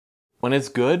when it's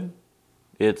good,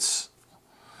 it's,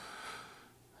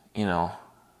 you know,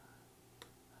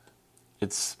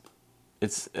 it's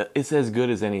as good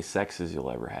as any sex as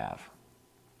you'll ever have.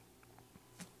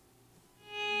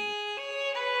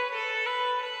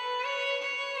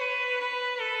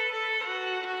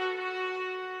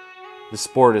 The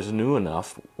sport is new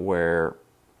enough where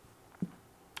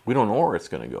we don't know where it's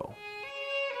going to go.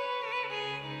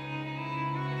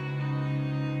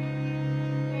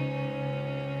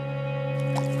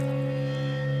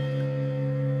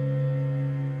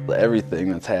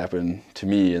 Everything that's happened to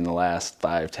me in the last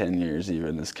 5-10 years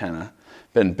even has kind of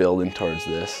been building towards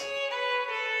this.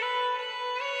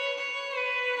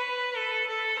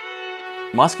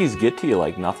 Muskies get to you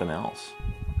like nothing else.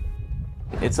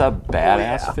 It's a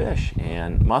badass fish,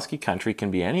 and musky country can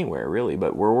be anywhere really,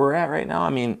 but where we're at right now, I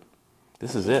mean,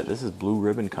 this is it. This is blue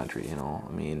ribbon country, you know.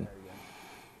 I mean,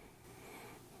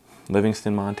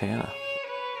 Livingston, Montana.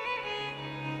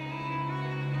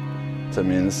 I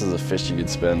mean, this is a fish you could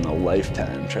spend a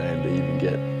lifetime trying to even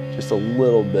get just a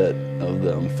little bit of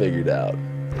them figured out.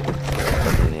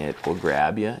 And it will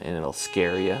grab you, and it'll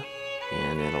scare you,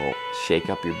 and it'll shake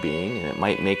up your being, and it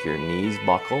might make your knees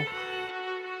buckle.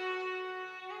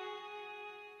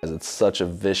 It's such a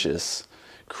vicious,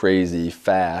 crazy,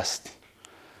 fast,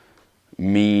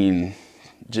 mean,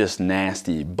 just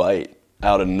nasty bite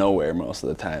out of nowhere most of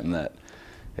the time that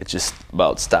it just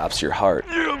about stops your heart.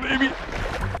 Yeah, baby!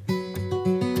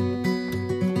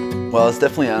 Well, it's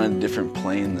definitely on a different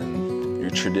plane than your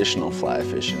traditional fly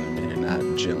fishing. I mean, you're not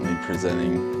gently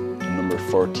presenting a number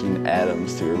 14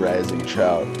 atoms to a rising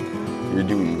trout. You're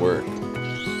doing work.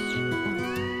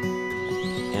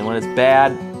 And when it's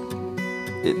bad,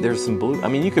 there's some blues. I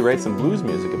mean, you could write some blues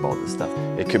music about this stuff.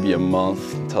 It could be a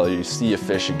month until you see a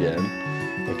fish again.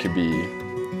 It could be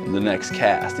the next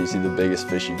cast. You see the biggest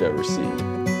fish you've ever seen.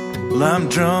 Well, I'm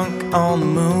drunk on the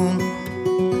moon,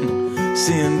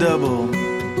 seeing double.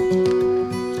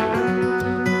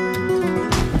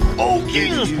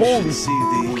 Jesus, holy! Oh,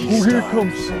 here it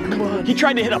comes. Come on. He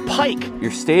tried to hit a pike. Your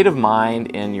state of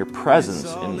mind and your presence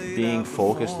and being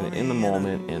focused and in the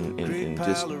moment and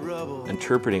just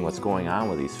interpreting what's going on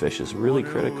with these fish is really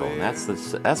critical. And that's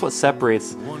what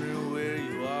separates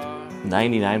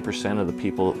 99% of the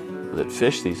people that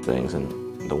fish these things and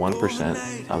the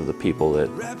 1% of the people that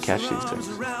catch these things.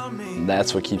 And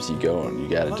that's what keeps you going. You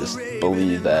gotta just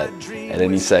believe that at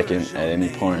any second, at any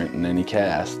point, in any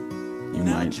cast, you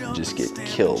might just get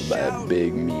killed by a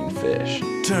big, mean fish.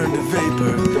 Turn to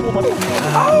vapor.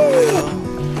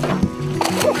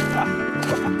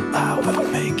 I will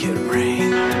make it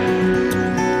rain.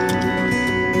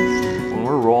 When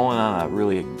we're rolling on a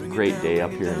really great day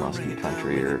up here in musky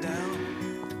country, or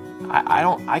I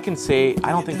don't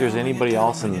think there's anybody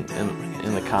else in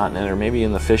the continent or maybe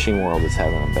in the fishing world that's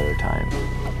having a better time.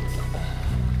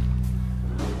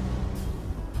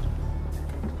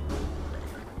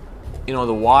 You know,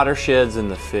 the watersheds and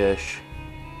the fish,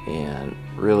 and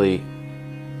really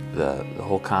the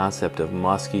whole concept of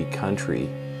musky country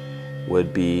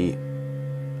would be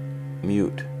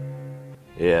mute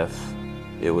if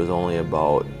it was only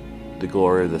about the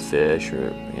glory of the fish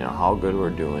or, you know, how good we're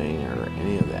doing or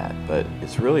any of that. But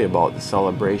it's really about the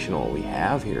celebration of what we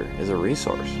have here as a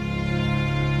resource.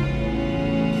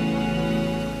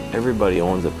 Everybody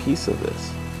owns a piece of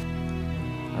this,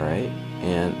 all right?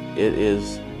 And it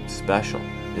is special.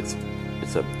 It's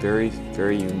a very,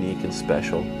 very unique and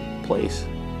special place.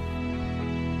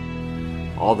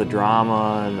 All the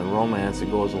drama and the romance that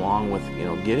goes along with, you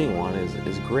know, getting one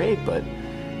is great, but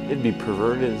it'd be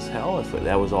perverted as hell if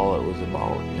that was all it was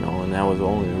about, you know, and that was the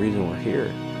only reason we're here.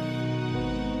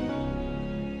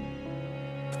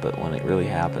 But when it really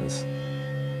happens,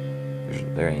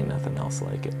 there ain't nothing else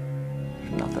like it.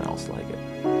 There's nothing else like it.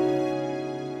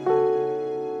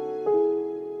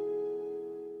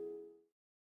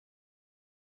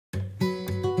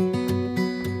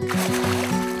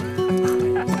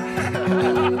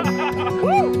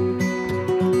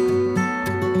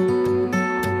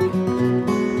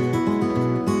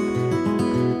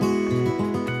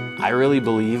 I really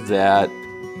believe that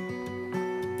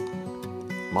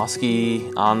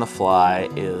musky on the fly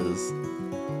is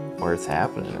where it's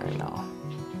happening right now.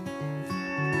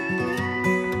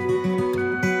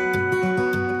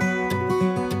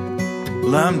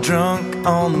 Well, I'm drunk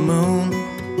on the moon,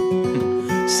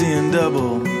 seeing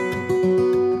double.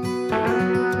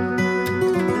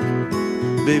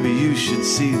 Baby, you should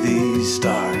see these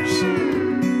stars.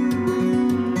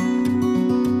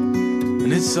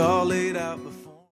 And it's all